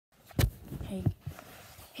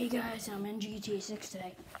Hey guys, I'm in Gta6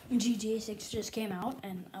 today. And Gta6 just came out,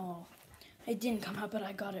 and it didn't come out, but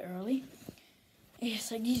I got it early. It's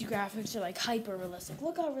like these graphics are like hyper realistic.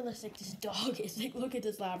 Look how realistic this dog is. Like, look at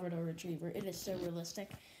this Labrador Retriever. It is so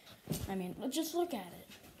realistic. I mean, just look at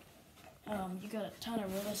it. You got a ton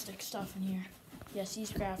of realistic stuff in here. Yes,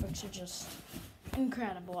 these graphics are just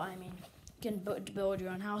incredible. I mean, you can build your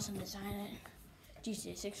own house and design it.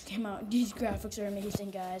 Gta6 came out. These graphics are amazing,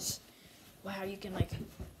 guys. Wow, you can like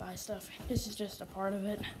buy stuff. This is just a part of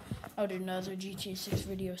it. I'll do another Gta6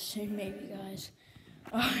 video soon, maybe, guys.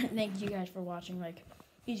 Thank you guys for watching. Like,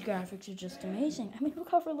 these graphics are just amazing. I mean, look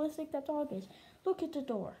how realistic that dog is. Look at the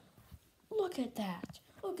door. Look at that.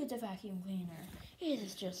 Look at the vacuum cleaner. It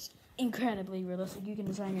is just incredibly realistic. You can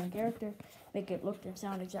design your own character, make it look and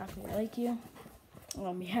sound exactly like you.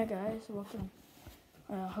 Yeah, guys. Welcome.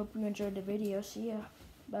 Hope you enjoyed the video. See ya.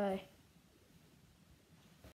 Bye.